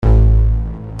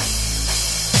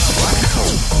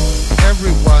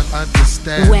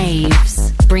understand.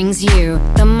 Waves brings you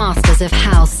the masters of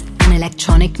house and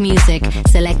electronic music,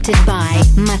 selected by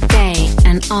Mattei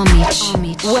and Omich.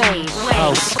 Waves.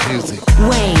 House music.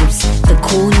 Waves, the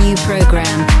cool new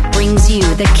program, brings you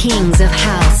the kings of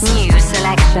house. New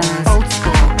selections, old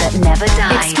school that never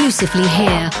die. Exclusively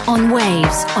here on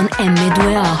Waves on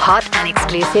m2o. Hot and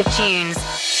exclusive tunes.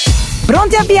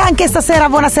 Pronti a via anche stasera,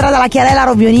 buonasera dalla Chiarella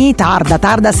Robioni,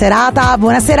 tarda serata,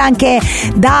 buonasera anche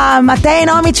da Mattei e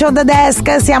Omich on the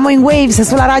desk. Siamo in Waves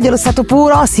sulla radio Lo Stato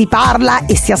Puro, si parla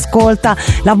e si ascolta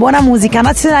la buona musica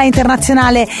nazionale e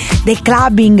internazionale, del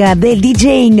clubbing, del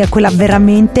DJing, quella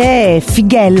veramente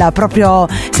fighella, proprio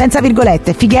senza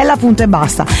virgolette, fighella punto e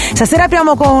basta. Stasera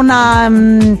apriamo con una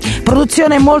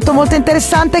produzione molto molto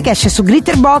interessante che esce su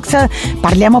Glitterbox,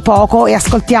 parliamo poco e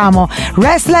ascoltiamo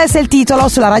Restless è il titolo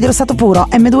sulla radio Lo Stato Puro,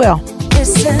 m2o.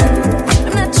 Listen,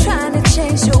 I'm not trying to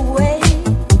change your way,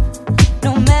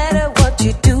 no matter what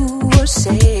you do or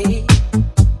say.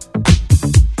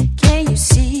 Can you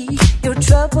see your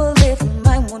trouble if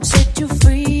mine won't set you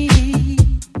free?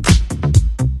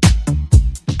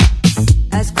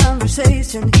 As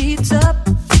conversation heats up,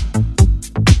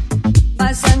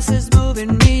 my senses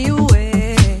moving me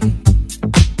away.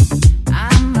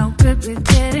 I'm no good with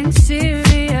getting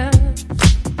serious,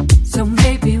 so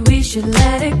maybe we should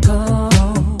let it go.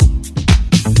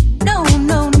 No,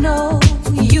 no, no,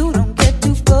 you don't get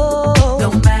to go.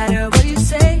 No matter what you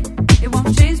say, it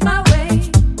won't change my way.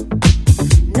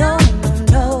 No, no,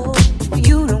 no,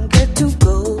 you don't get to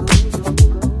go.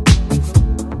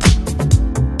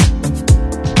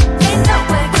 Ain't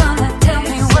nobody gonna tell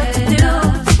me what to do.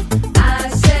 I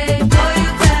say, boy,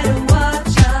 you better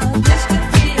watch out. This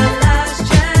could be your last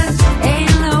chance.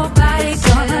 Ain't nobody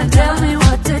gonna tell me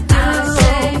what to do. I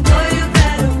say, boy, you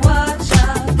better watch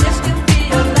out. This could be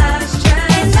your last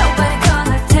chance. Ain't nobody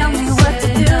gonna tell me what to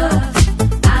do.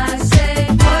 I say,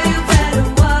 boy, you better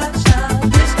watch out.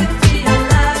 This could be your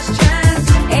last chance.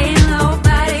 Ain't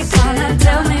nobody gonna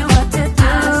tell me what to do.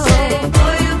 I say,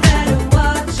 boy, you better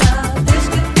watch out. This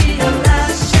could be your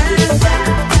last chance.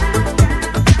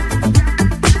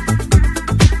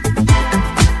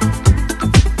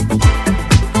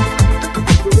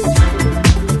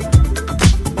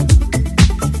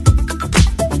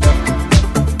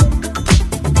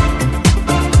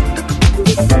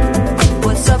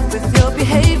 What's up with your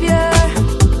behavior?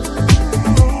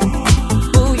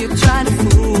 Who you trying to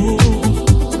fool?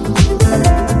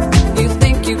 You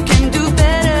think you can do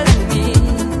better than me?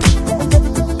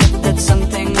 That's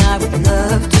something I would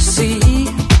love to see.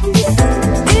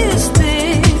 Is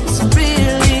this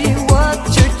really what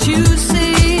you're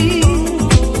choosing?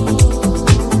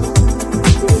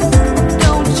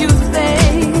 Don't you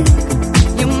think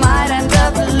you might end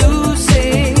up losing?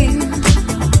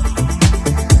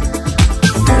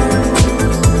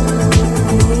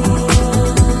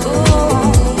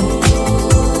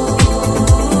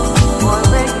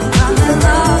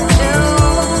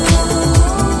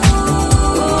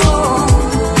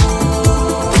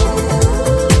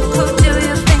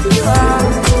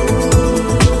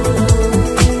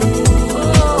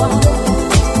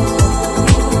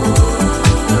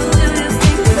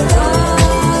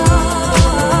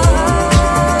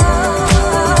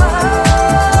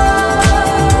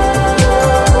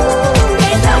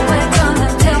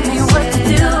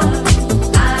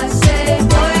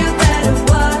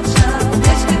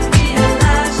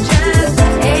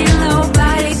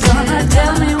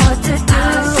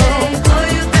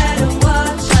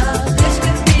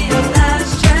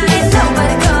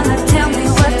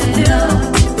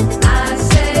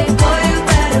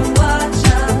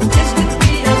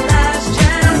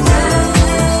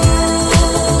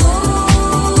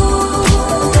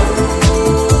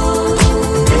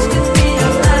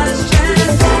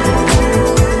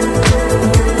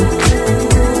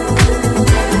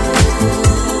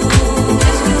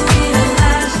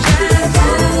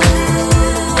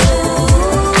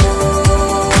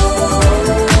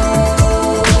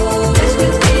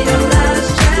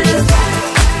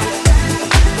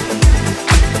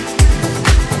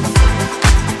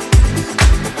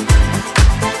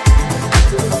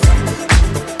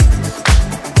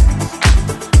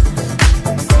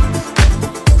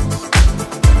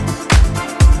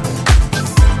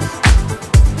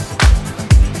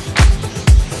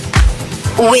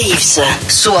 Waves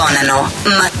suonano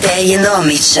Mattei e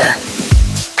Omich.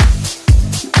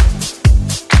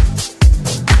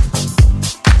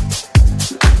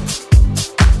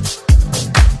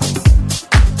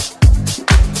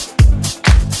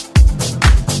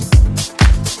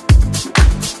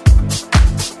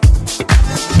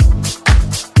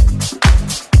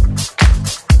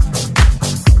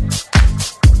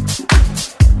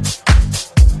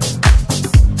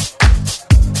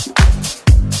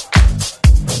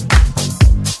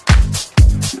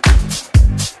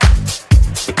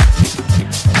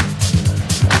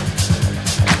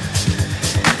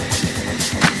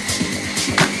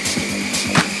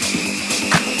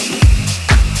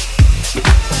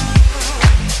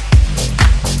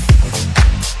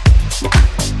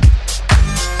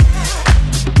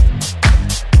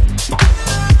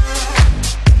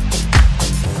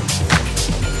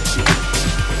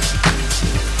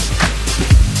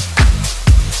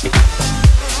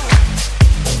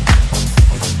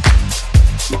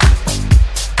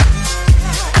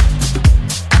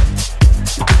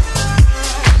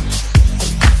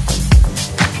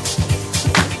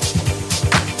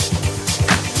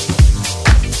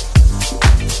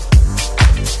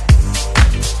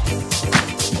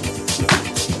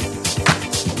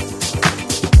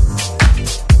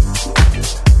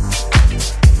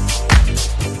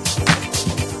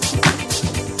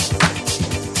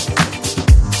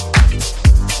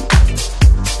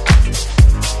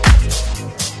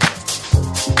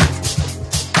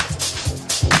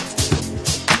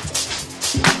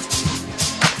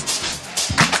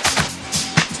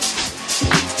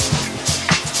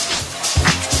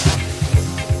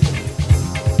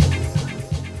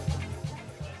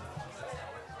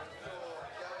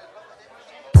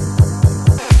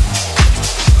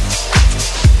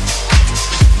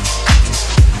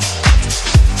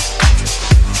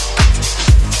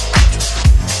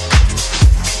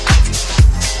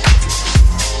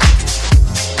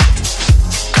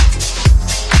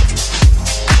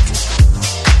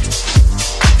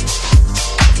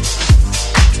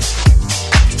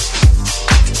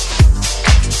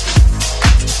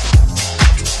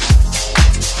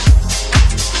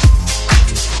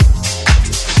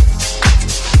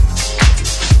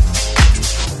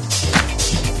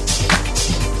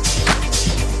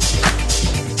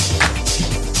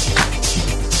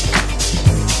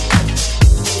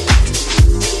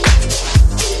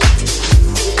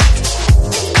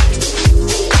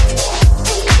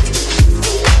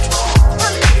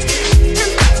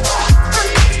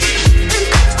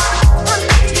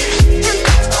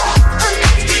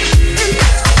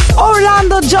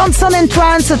 Johnson and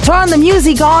Trance, Turn the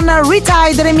Music On,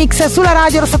 Retired Remix sulla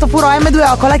radio Lo Stato Puro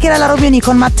m2o con la Chiarella Robioni,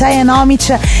 con Mattei e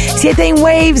Omich. Siete in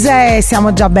Waves e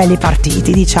siamo già belli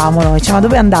partiti, diciamolo. Ma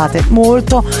dove andate?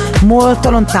 Molto molto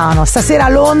lontano. Stasera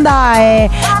l'onda è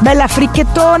bella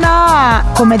fricchettona,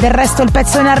 come del resto il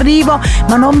pezzo in arrivo,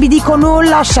 ma non vi dico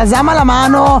nulla. Shazam alla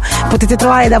mano, potete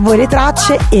trovare da voi le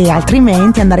tracce e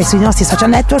altrimenti andare sui nostri social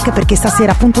network, perché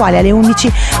stasera puntuale alle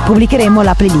 11 pubblicheremo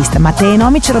la playlist Mattei e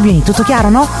Omich Robioni. Tutto chiaro,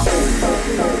 no?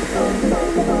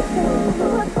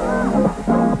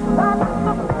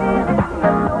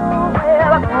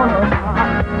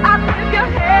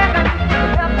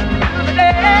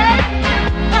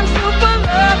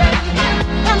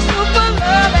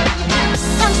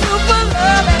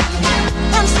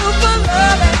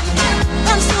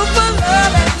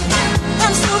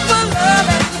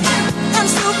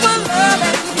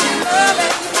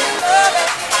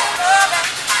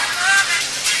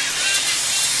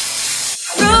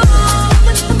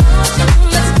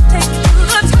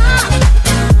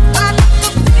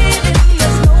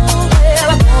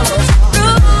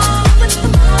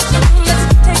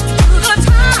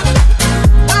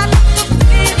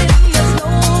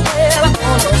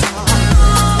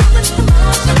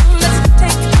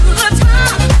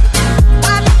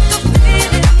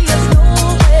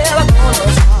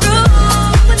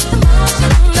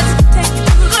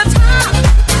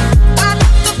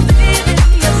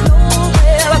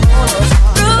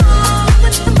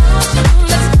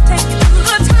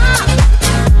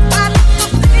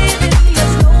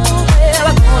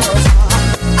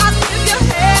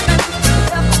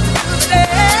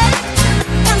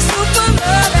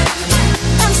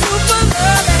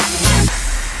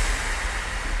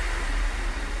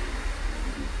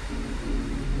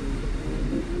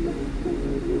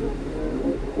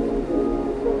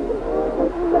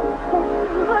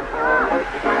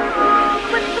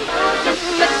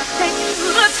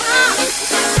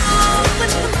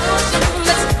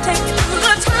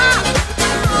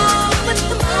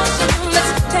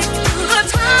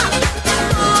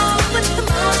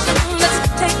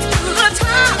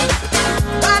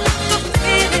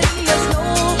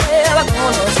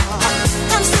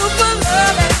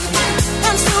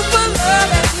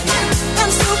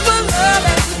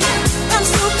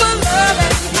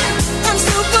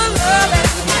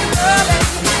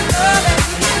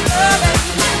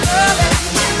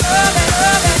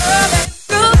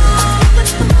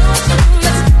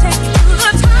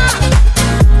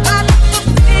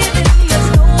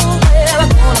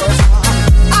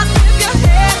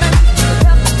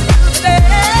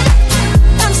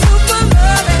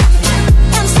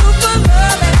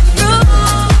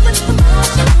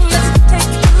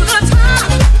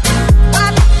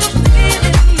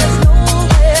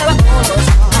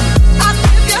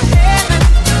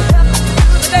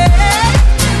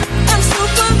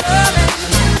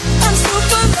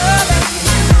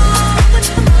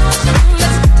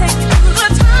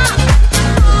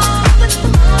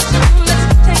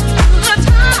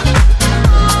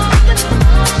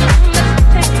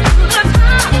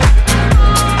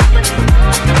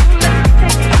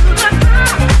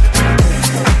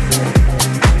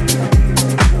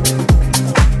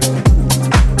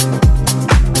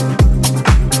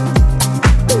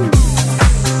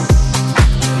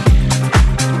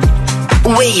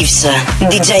 Waves,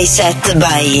 DJ set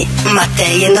by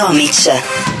Mattei and Omich.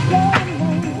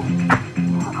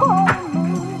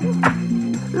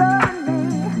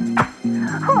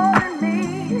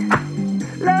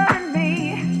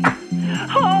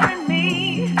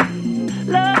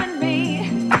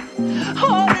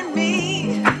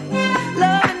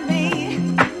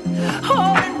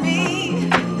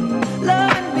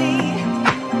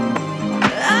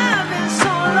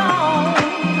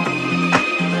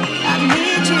 I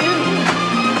need you,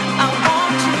 I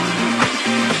want you,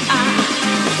 I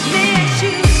need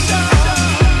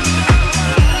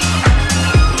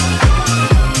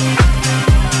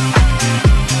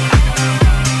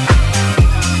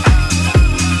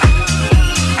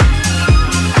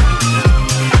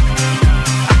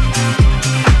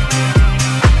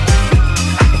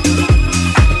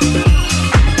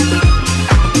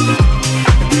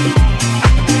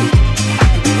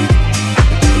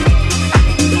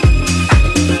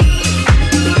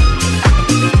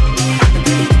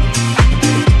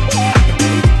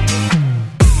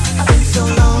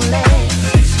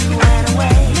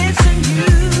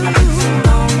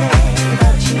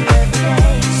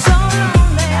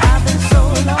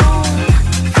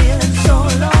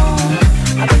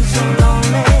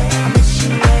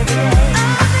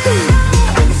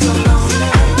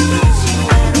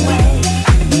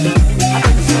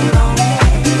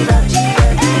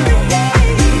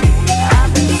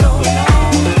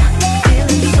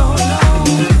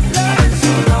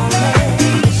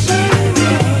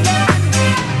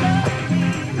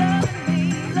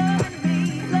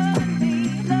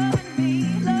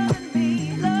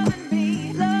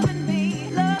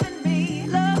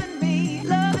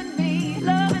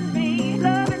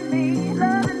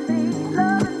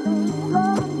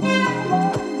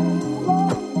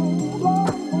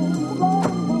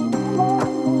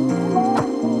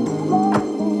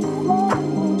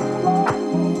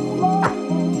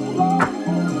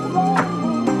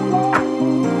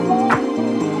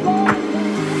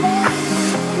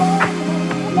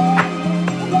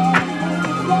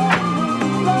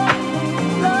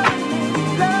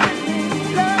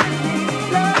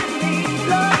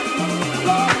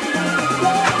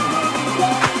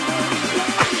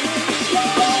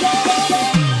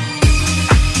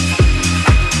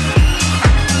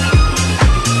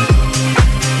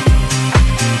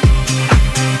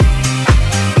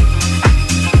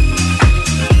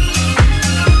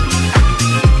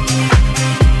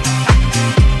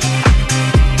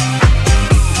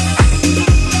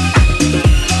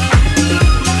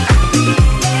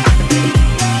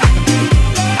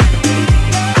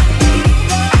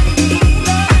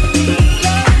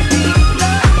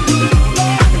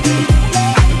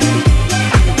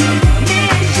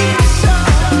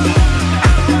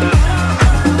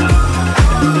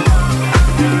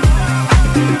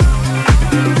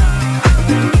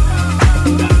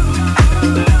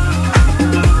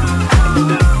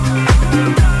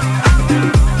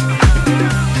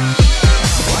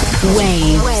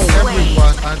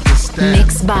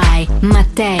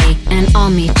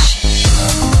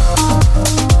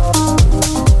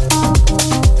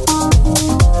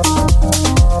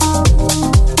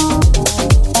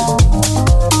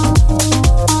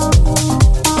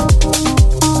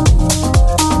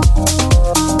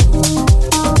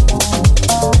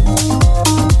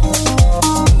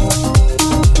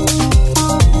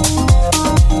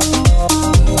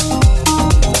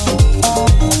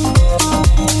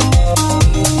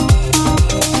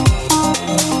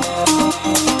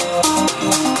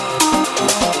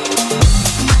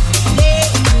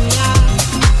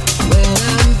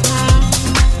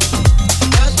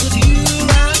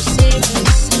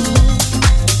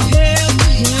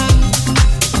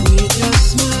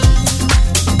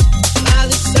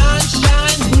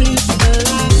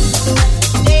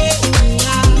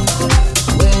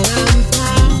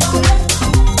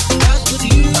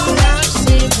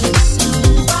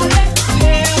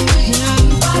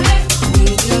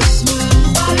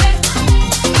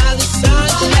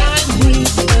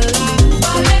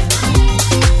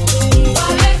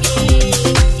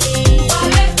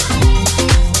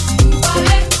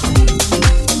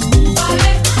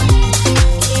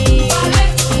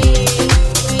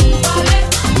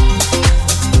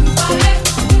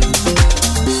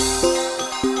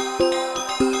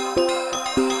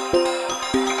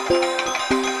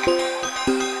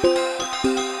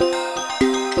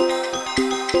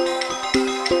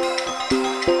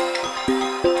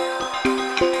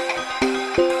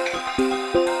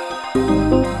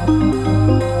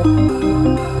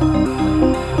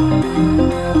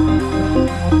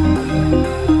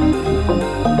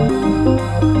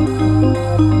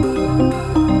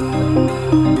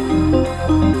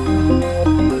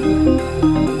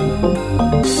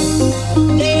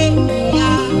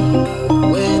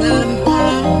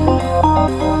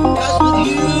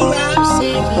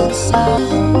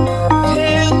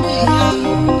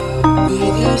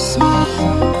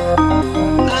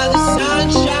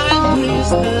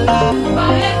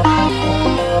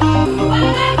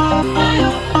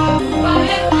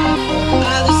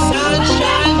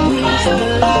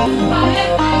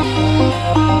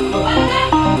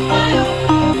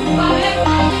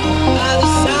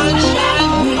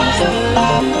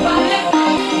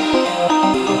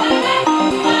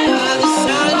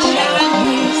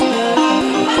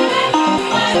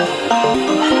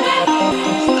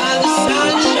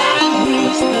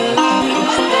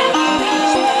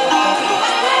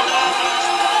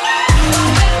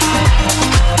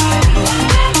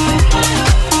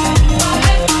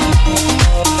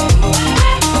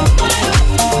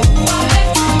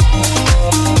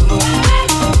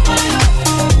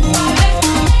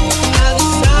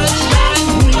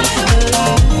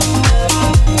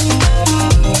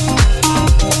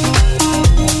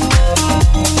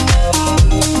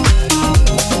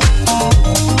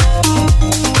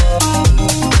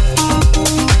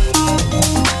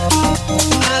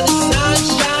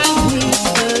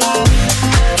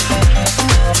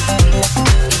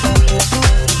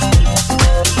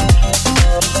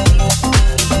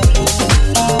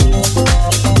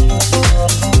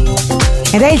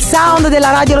Ed è il sound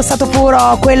della radio Lo Stato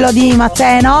Puro, quello di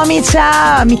Mattei e Omich,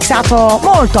 mixato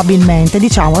molto abilmente,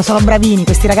 diciamo, sono bravini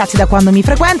questi ragazzi da quando mi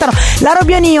frequentano. La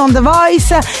Robioni on The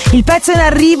Voice, il pezzo in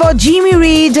arrivo, Jimmy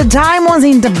Reed, Diamonds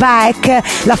in the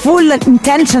Back, la full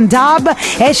intention dub,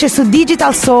 esce su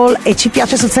Digital Soul e ci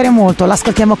piace sul serio molto,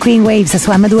 l'ascoltiamo qui in Waves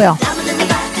su m2o.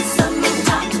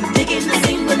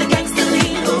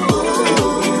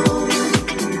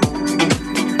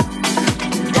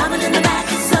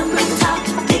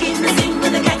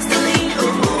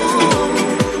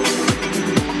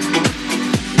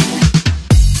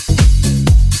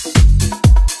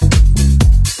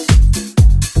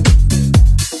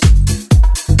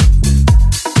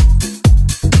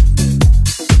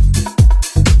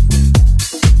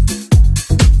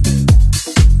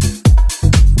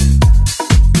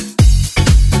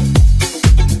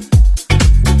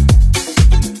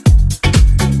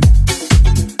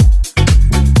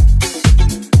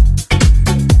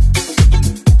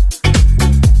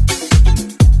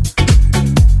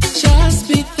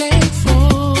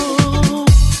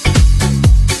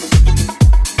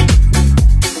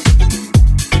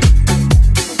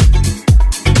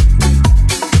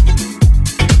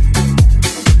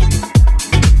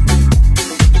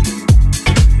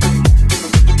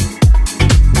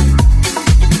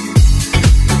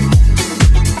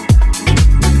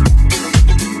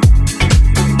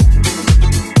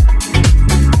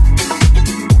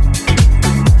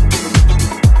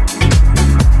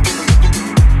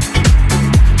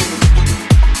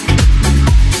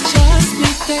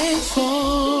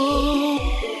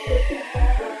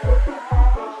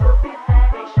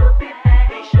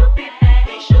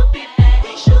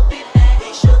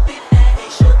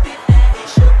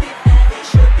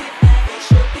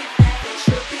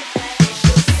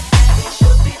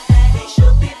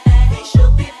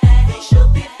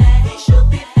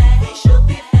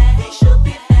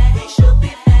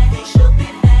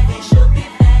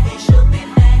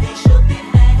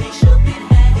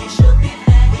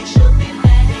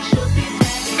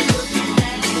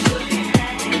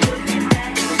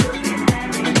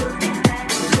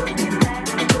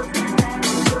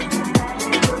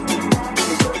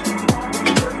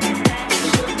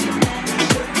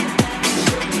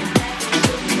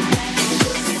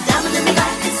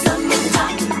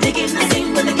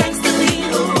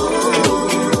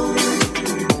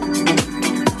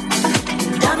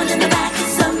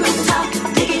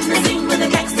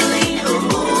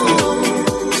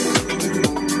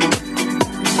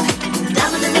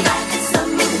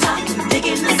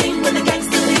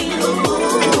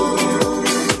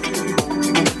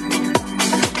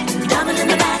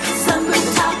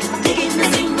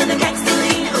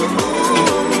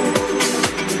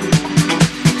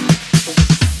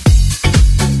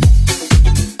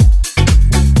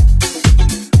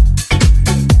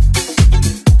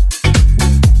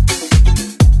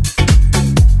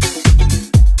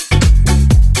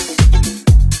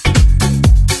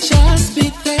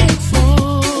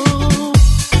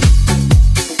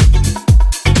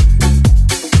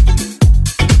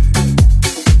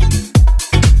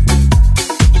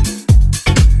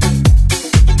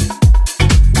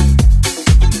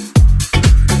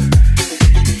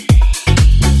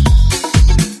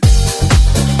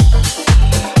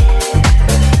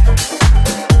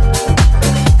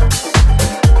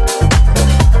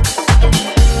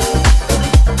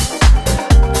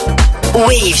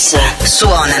 Waves,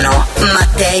 suonano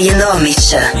Mattei e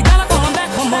Omich.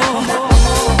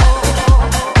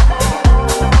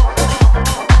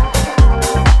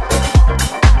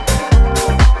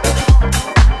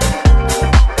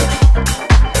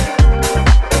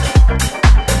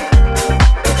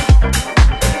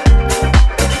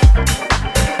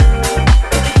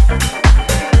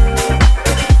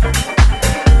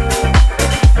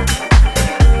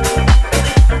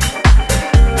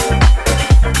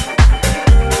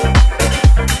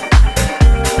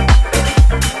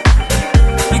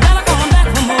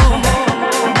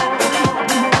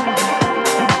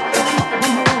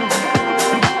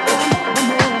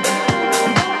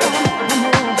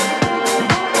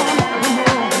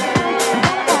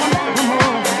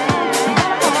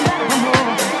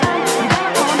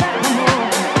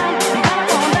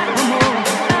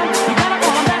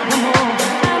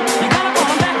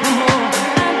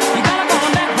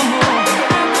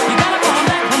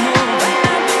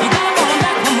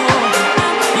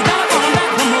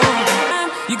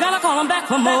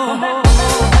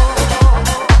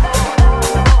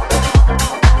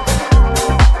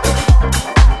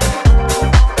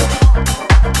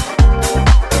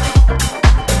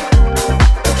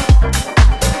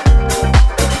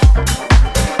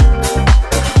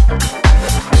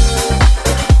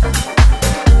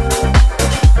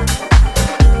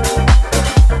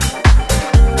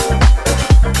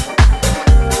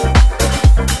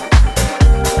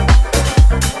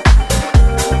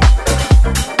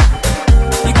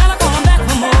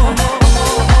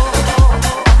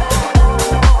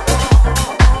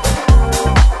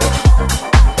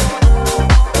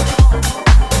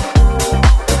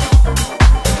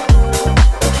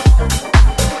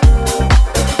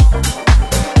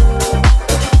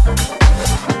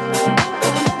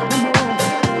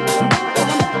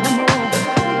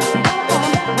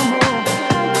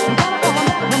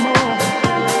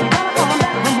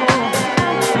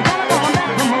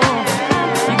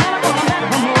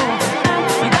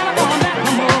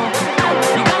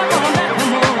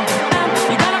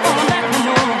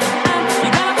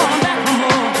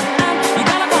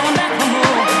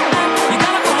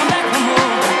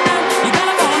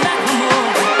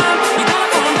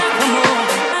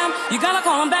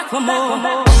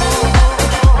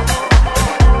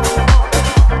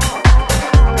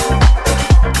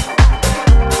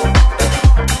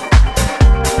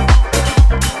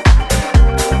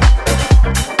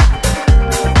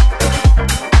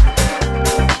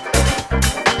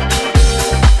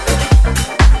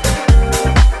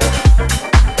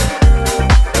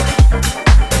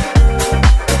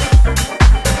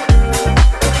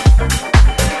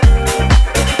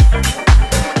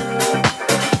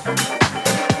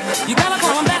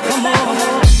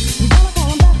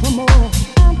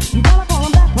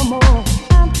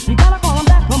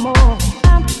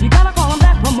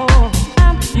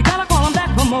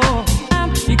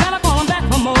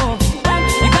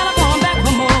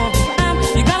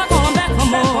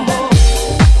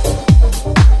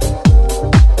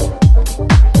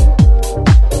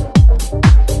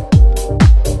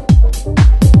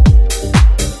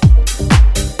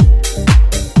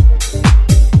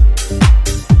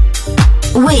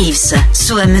 Waves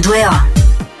su m2o.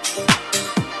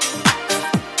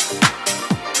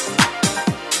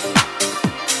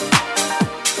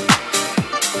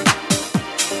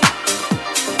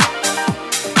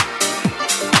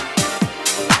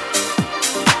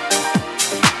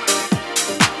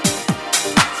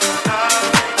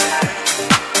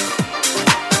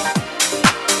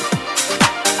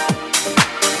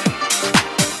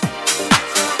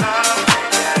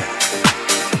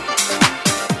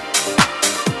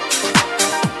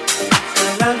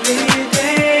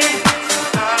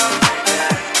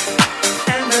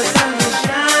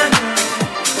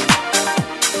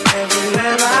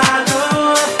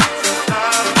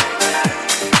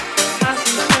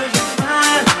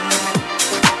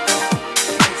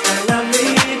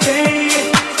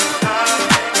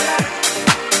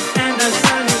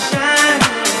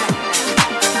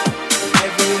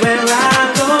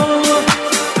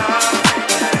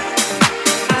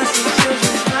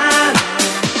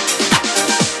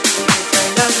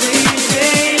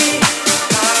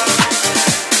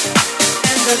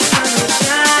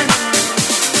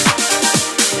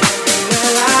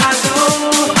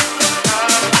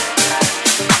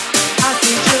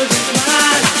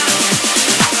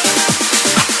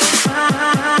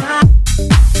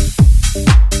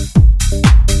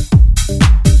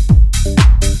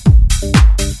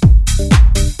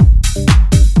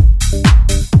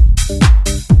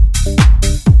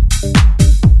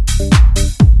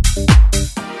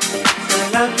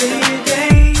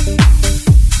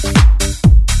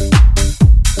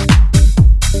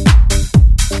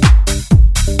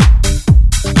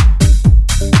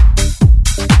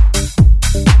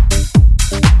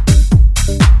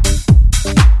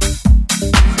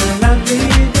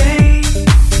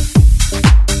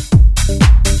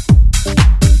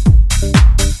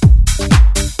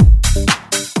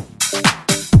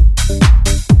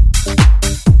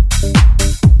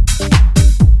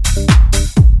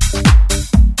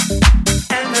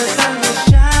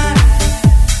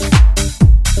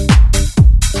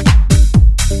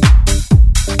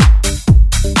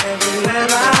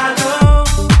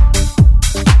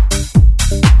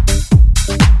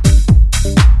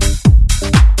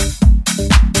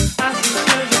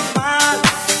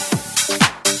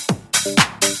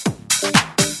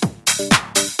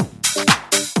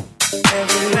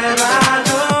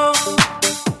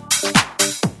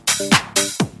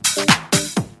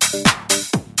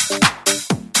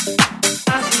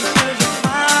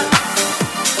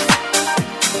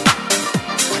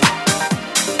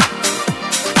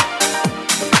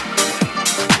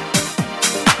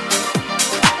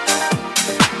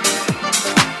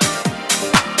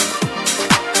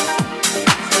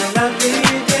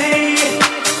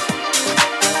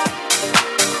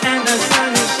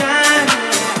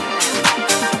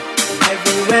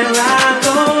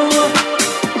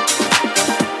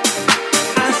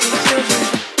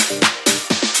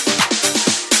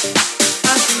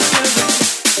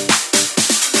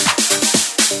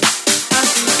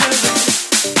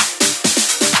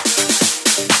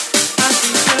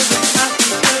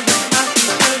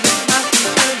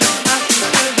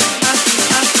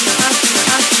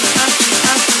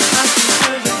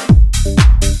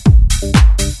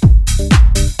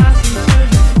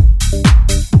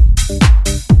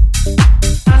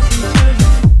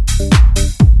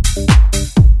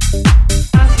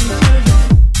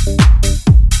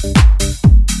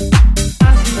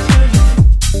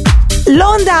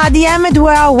 L'onda di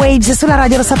m2o Waves sulla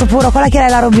radio Lo Stato Puro con la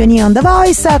Chiarella Robioni on the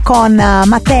Voice, con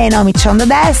Mattei e Omich on the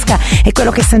Desk, e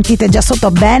quello che sentite già sotto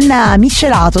ben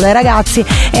miscelato dai ragazzi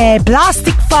è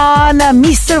Plastic Fun,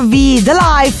 m2o, The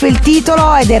Life il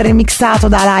titolo, ed è remixato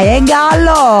da Laia e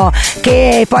Gallo,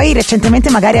 che poi recentemente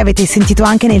magari avete sentito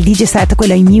anche nel DJ set,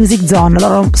 quello in Music Zone.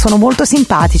 Loro sono molto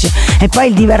simpatici, e poi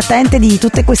il divertente di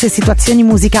tutte queste situazioni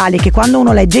musicali è che quando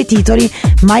uno legge i titoli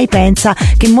mai pensa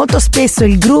che molto spesso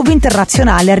il groove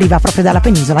internazionale arriva proprio dalla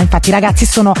penisola. Infatti i ragazzi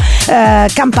sono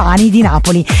campani di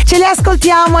Napoli. Ce li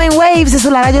ascoltiamo in Waves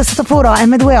sulla radio Stato Puro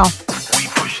m2o.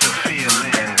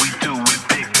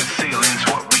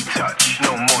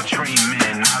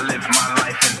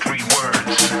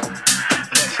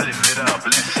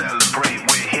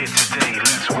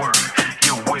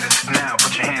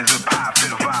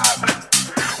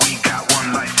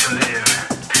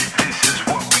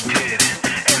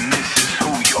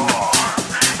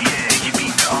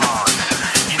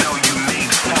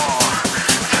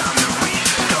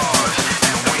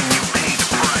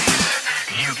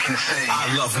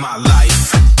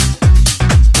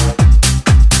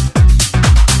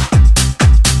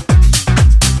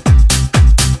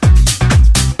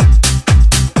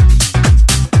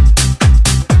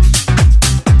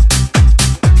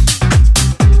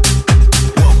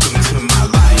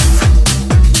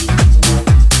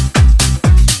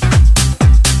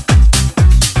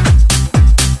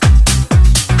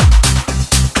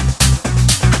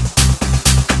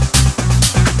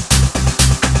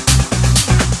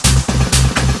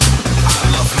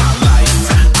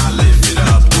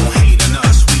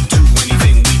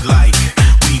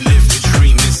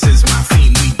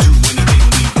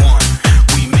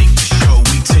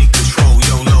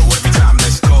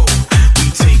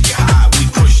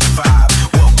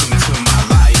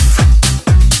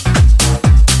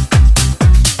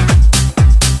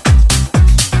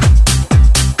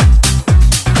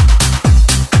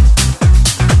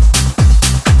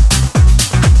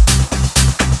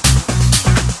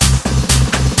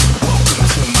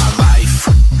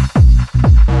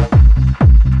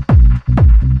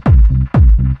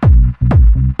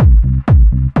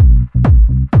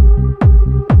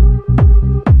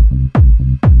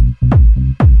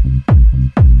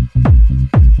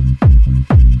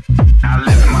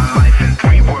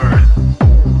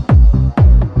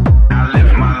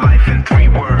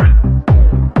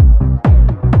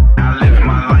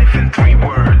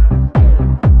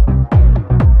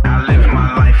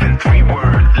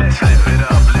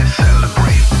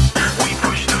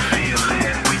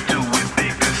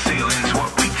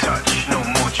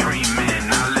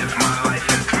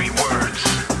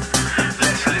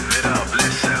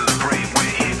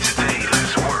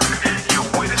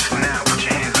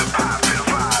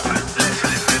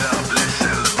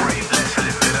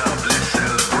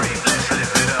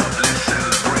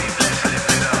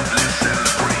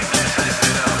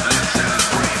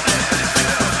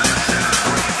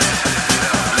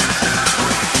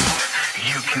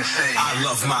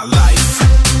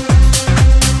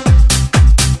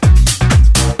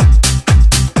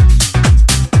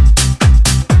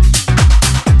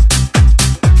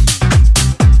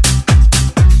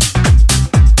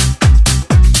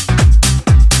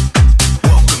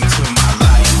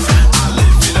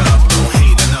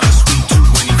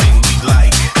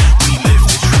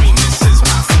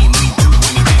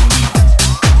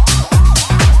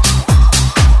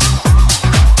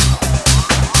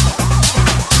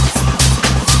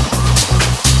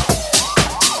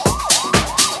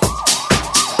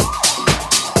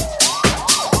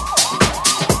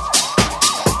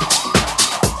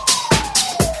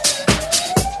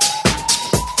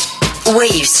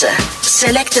 Waves,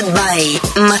 selected by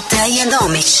Mattei and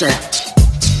Omich.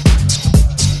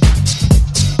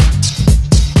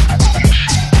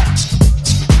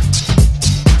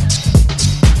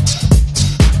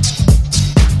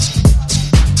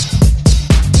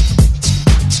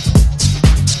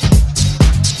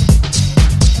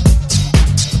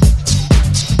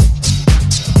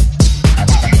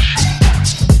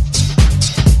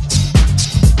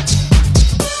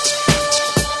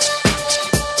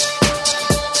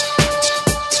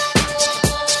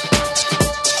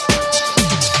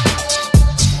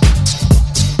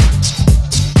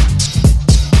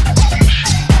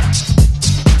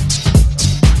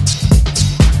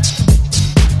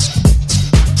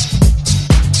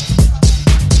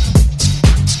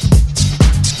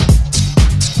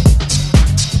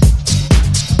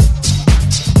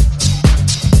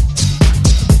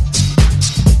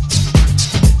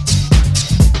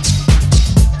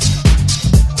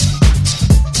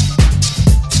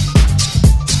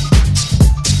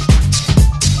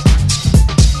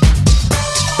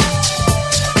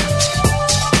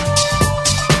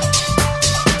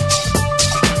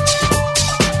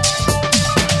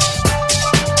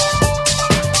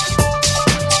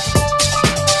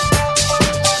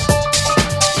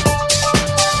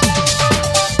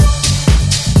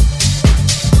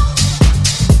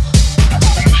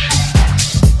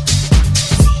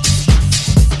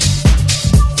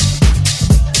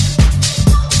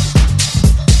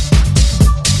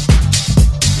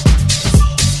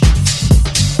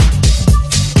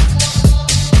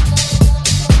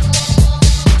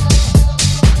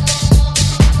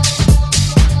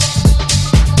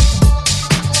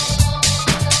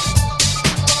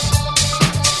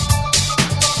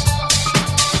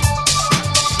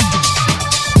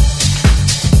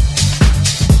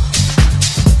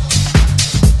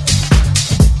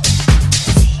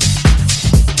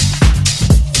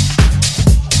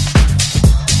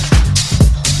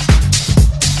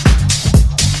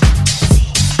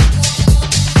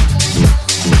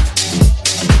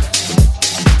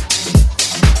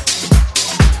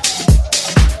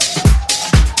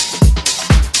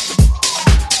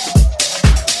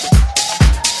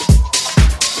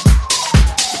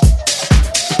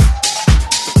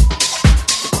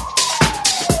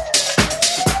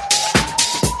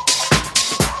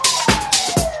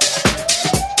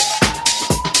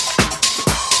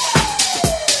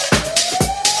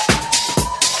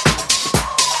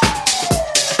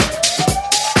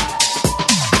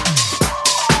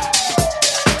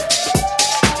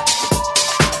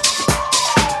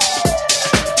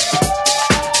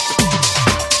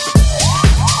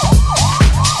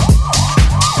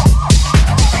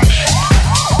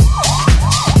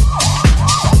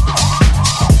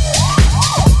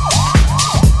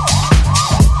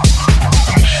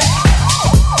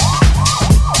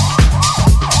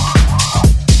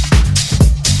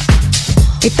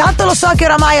 E tanto lo so che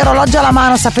oramai orologio alla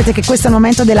mano sapete che questo è il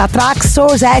momento della Track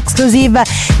Source Exclusive,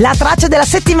 la traccia della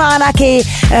settimana che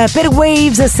per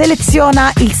Waves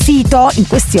seleziona il sito in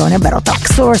questione, ovvero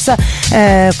Track Source.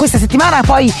 Questa settimana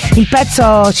poi il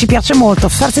pezzo ci piace molto,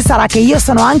 forse sarà che io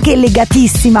sono anche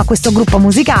legatissima a questo gruppo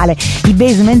musicale, i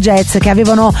Basement Jazz, che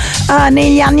avevano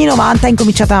negli anni 90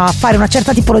 incominciato a fare una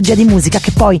certa tipologia di musica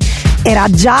che poi era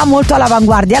già molto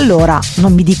all'avanguardia allora,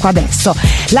 non vi dico adesso.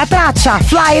 La traccia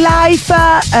Fly Life,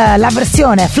 la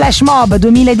versione Flash Mob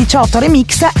 2018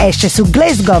 remix, esce su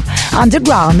Glasgow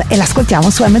Underground e l'ascoltiamo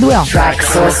su m2o. Track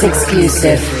Source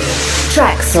Exclusive.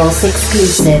 Track Source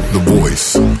Exclusive. The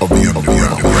voice of the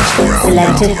underground.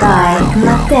 Selected by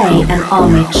Mattei and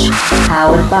Omich.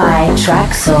 Powered by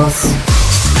Track Source.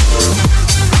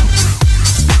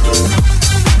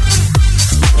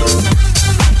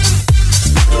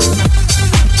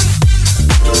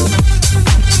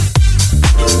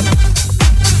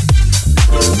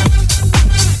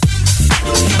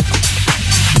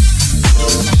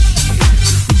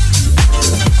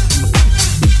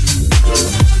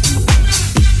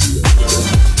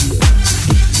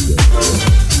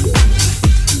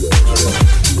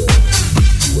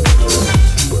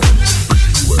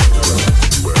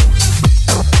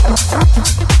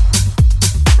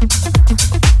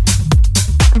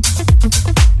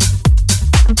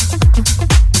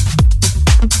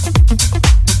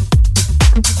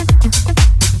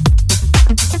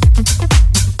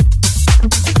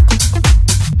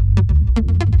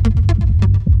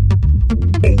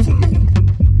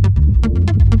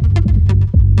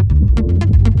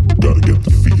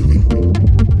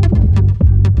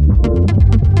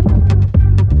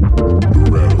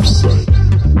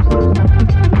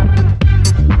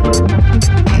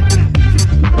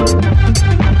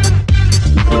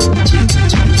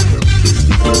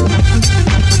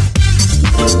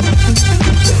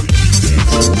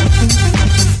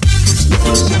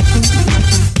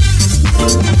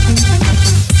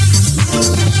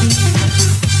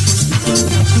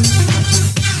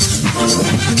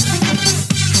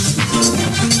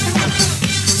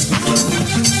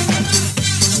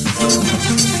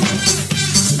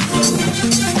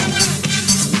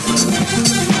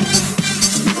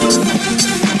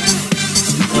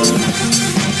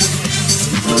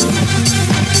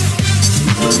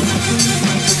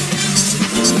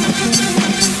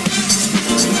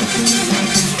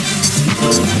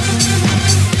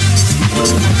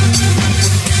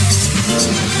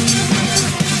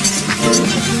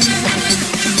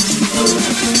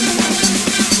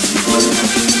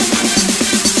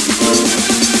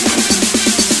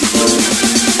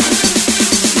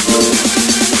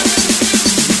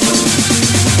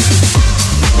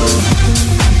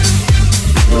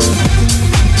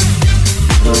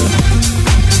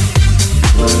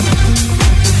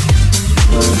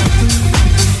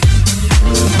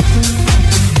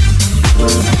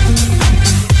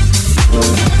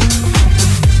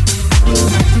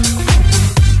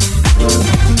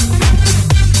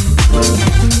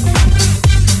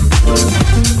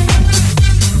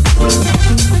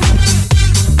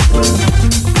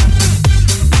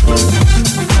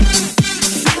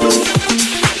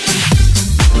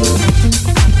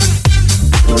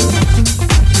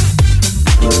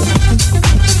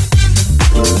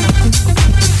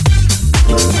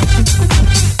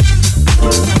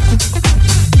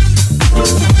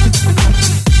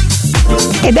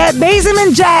 ed è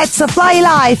Basement Jets Fly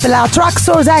Life, la track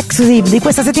source exclusive di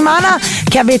questa settimana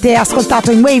che avete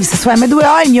ascoltato in Waves su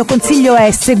m2o. Il mio consiglio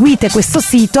è seguite questo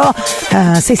sito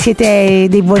se siete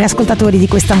dei buoni ascoltatori di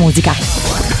questa musica.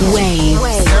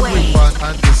 Waves.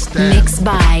 Mixed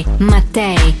by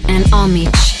Mattei and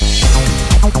Omich.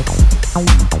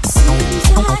 Seems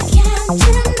I can't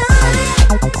deny.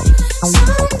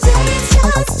 Some days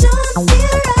just don't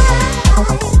feel right.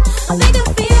 I think I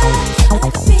feel much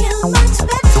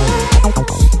better at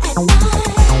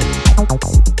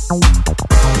night.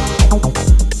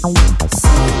 Seems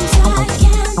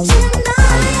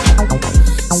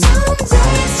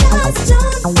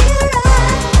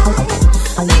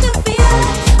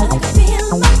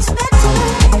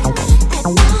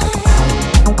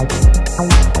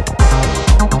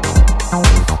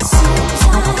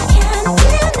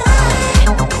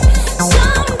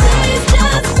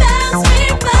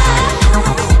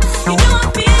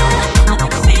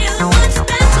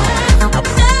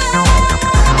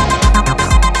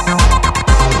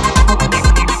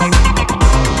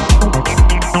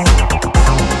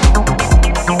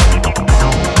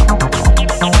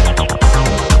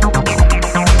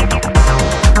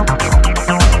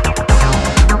can't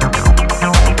deny.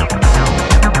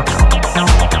 Some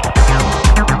days just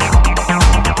don't feel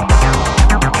right.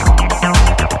 I think I feel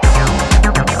much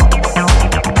better at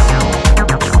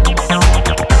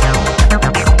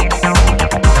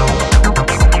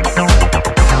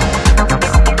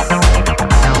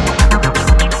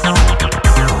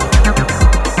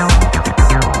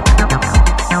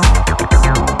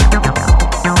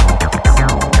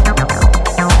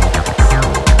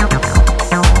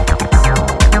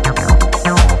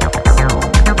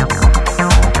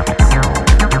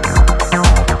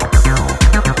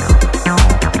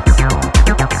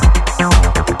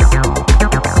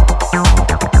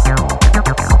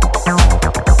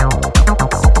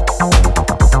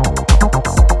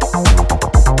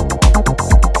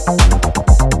night.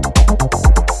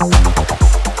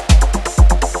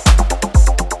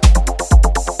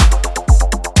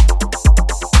 Seems I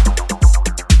can't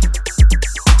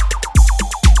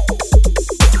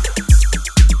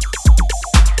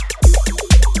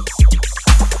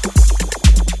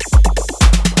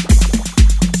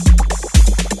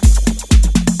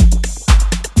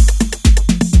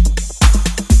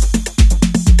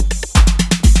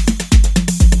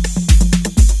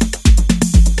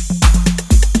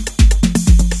Some days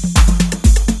just pass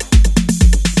me by.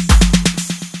 You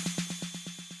know I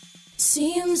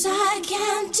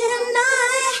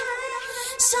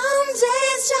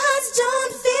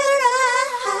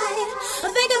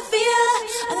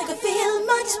feel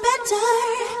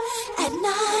much better at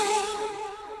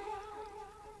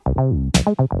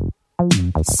night.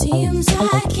 Seems I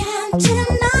can't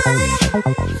deny.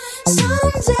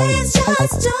 Some days just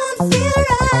don't feel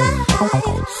right.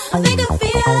 I think I feel much better at night. Seems I can't deny. Some days just don't feel right. I think I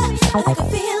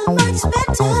feel much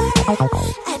better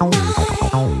at night.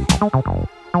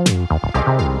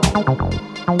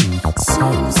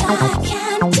 Seems I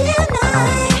can't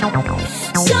deny.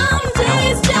 Some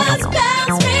days just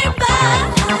pass me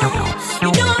by.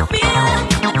 You know I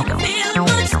feel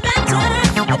much better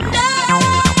at night.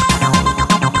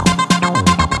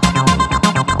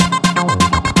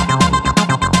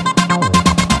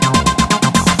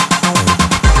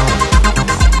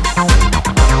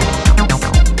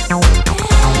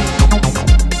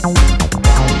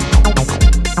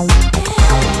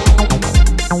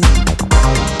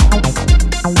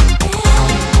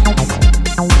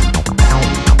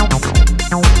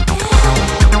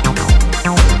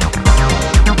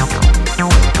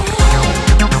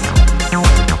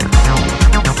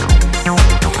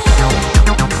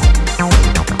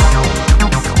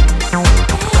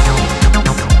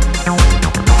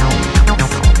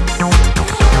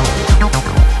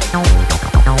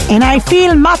 And I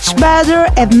feel much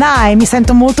better at night. Mi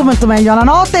sento molto meglio alla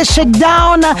notte.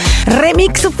 Shakedown,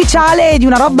 remix ufficiale di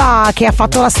una roba che ha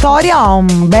fatto la storia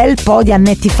un bel po' di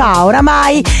annetti fa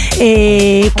oramai,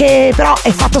 e che però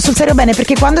è fatto sul serio bene,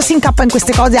 perché quando si incappa in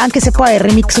queste cose, anche se poi è il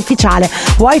remix ufficiale,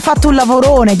 o hai fatto un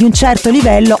lavorone di un certo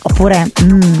livello oppure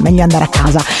meglio andare a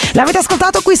casa. L'avete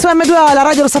ascoltato qui su m2o, la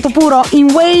radio lo stato puro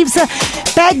in Waves.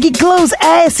 Peggy Close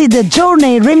Acid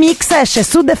Journey remix esce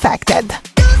su Defected.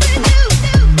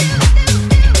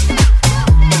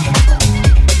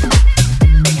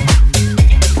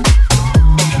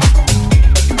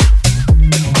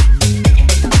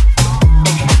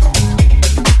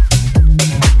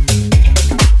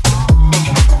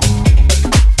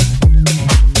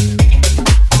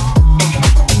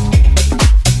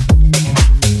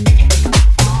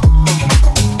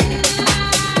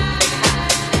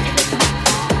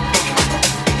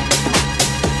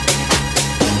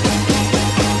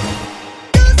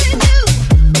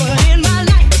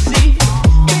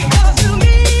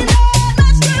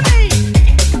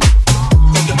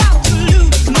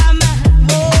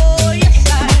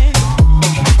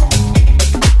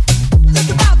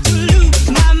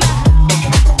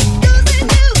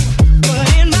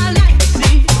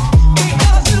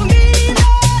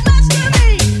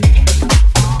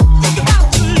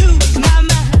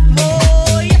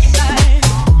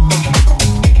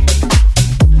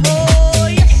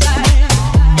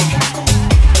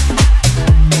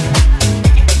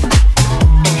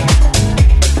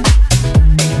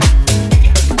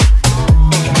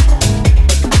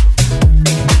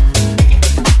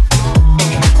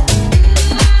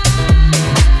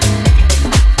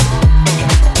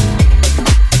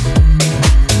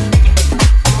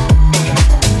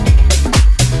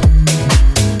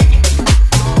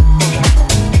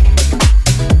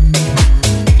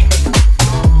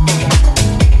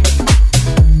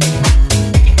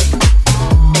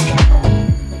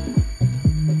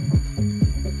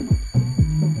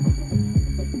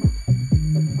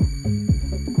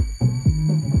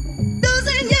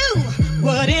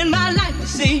 But in my life, you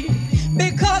see,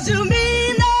 because you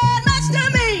mean that much to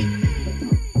me,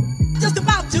 just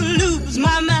about to lose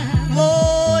my mind.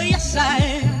 Oh, yes, I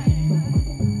am.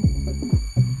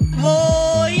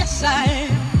 Oh, yes, I am.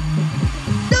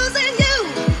 Losing you,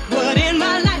 but in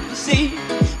my life, you see,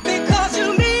 because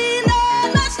you mean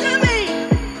that much to me,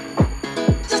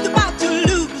 just about to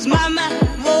lose my mind.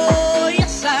 Oh,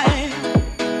 yes, I am.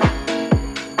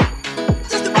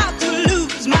 Just about to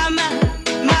lose my mind,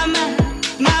 my mind,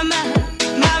 my mind,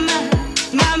 my mind,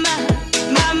 my mind,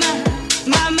 my mind,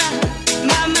 my mind,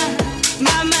 my mind,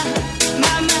 my mind,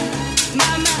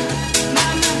 my mind, my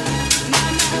mind, my mind.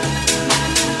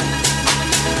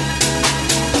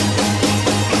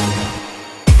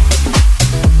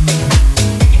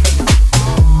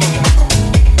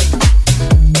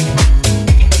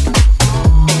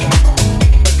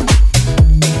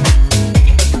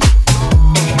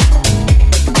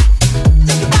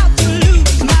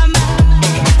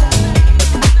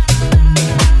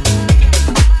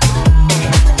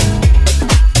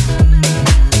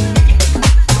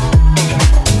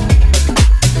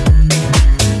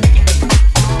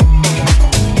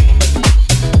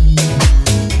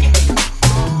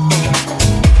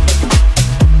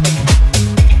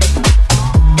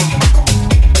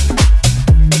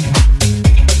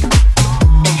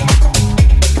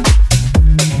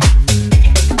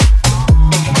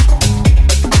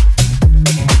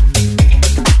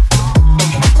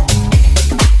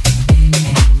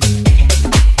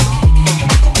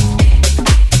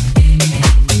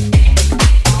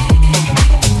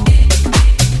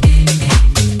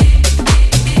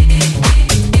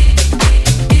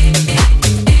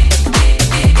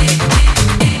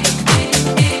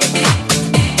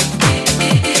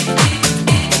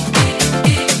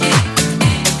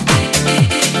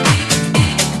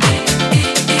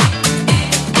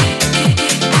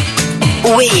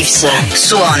 Waves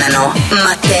suonano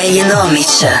Mattei e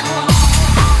Omich.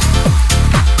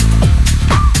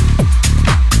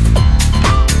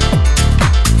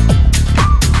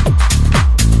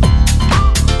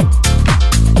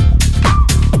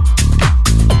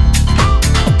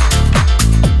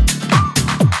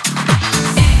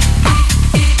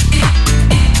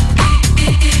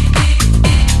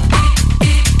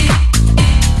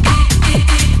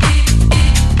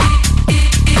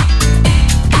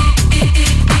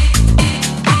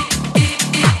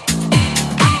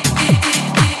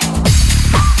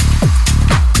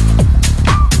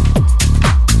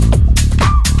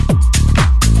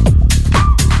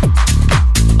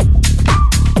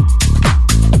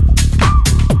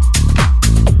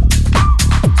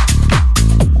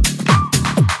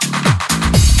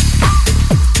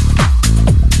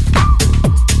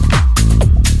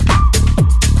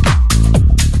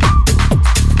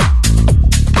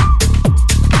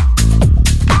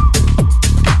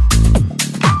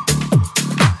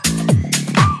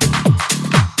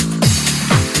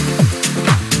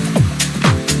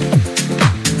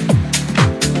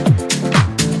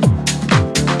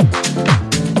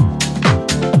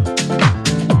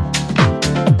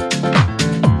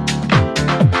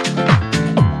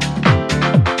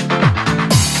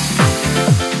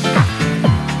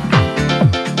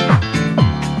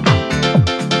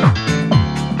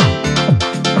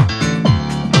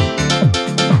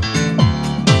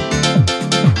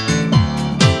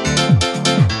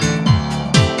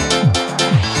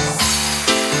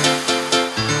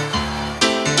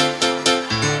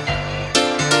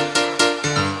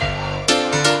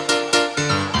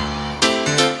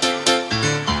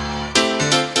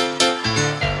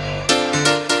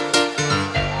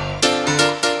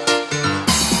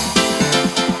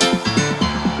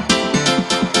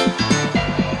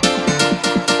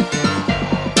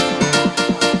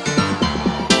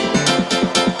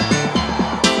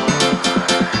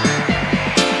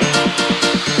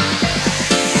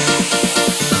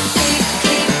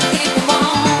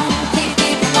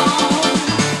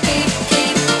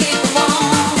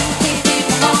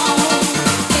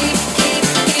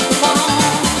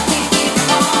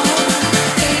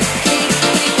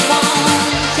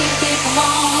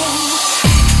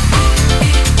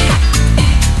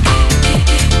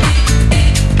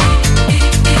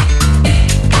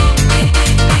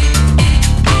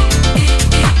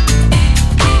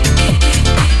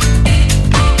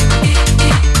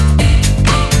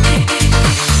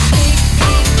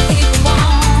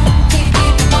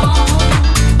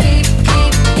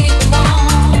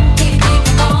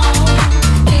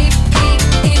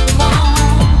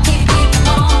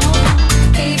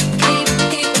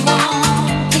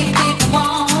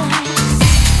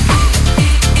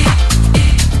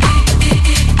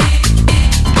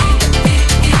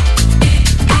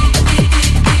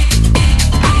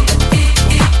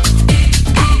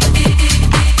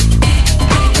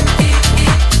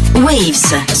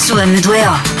 su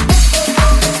m2o.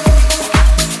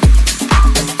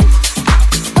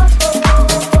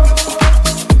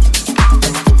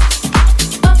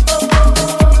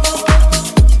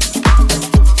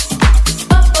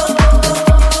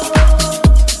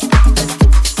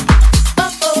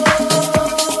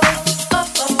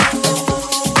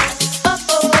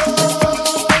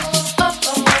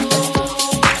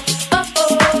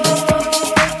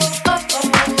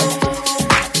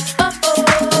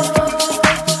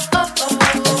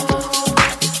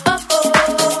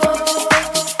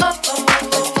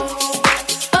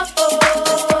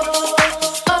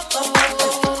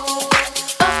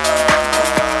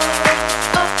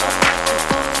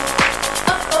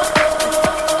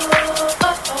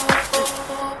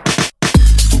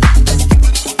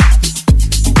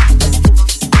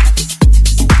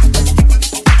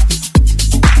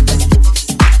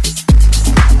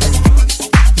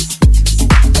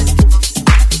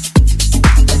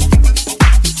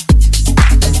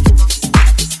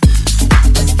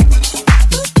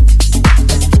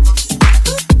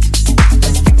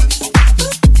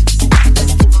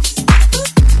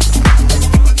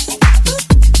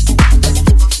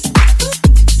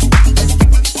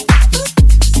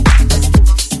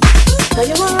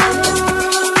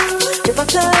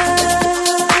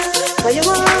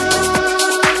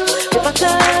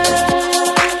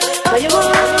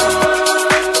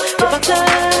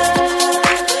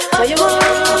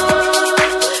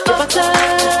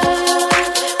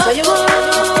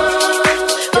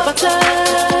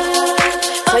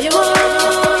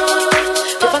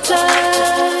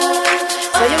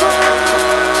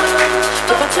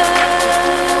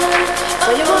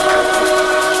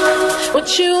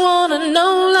 What you wanna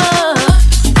know, love?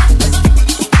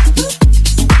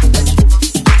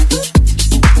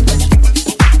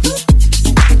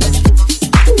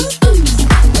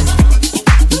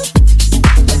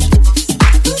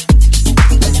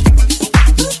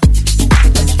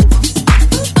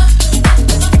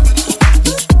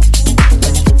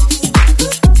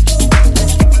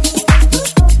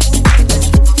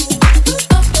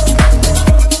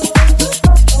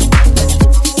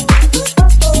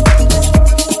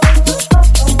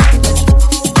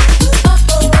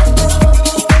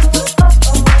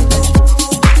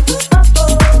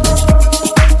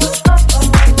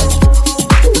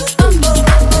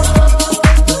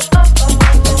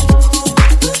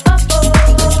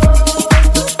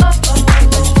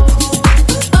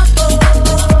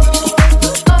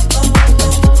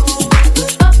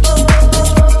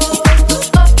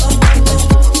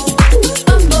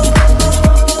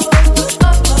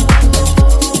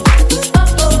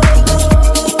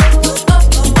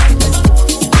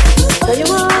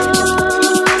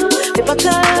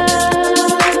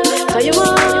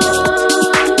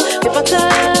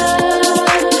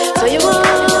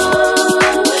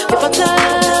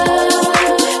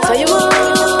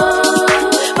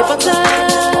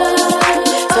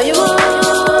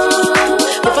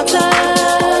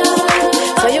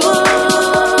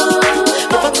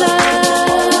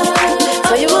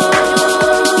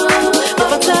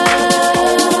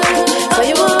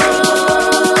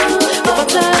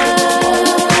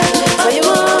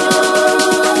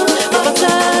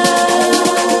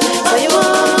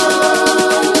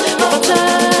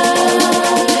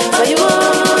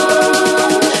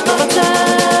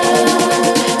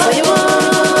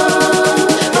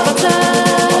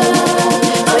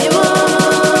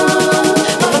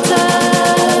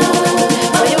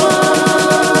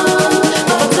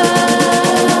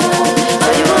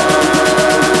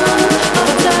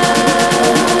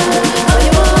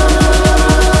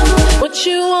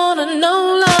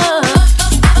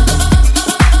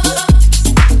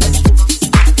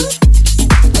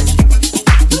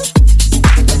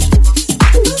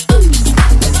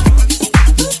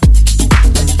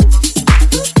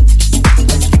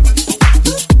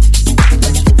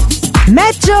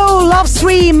 m2o Love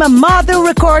Stream m2o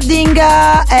Recording,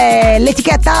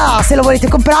 l'etichetta se lo volete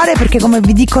comprare, perché come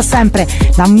vi dico sempre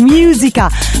la musica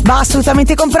va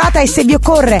assolutamente comprata, e se vi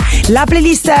occorre la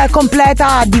playlist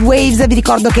completa di Waves vi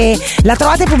ricordo che la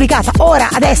trovate pubblicata ora,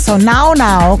 adesso,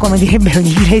 now, come direbbero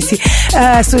gli inglesi,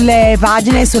 sulle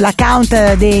pagine,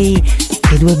 sull'account dei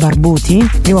due barbuti,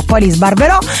 prima o poi li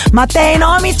sbarberò, Mattei e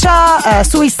Omich,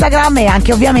 su Instagram, e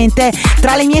anche ovviamente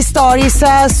tra le mie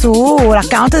stories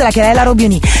sull'account della Chiarella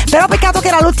Robioni. Però peccato che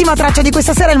era l'ultima traccia di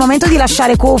questa sera, è il momento di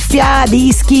lasciare cuffia,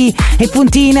 dischi e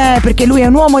puntine, perché lui è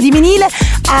un uomo di vinile,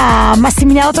 a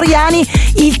Massimiliano Troiani,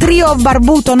 il trio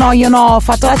barbuto No Io No ho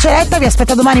fatto la ceretta. Vi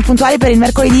aspetto domani puntuali per il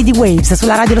mercoledì di Waves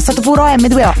sulla radio Lo Stato Puro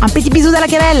m2o. Un petit bisou dalla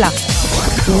Chiarella.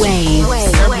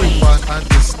 Waves. Everyone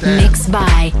understand. Mixed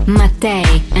by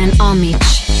Mattei and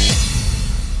Omich.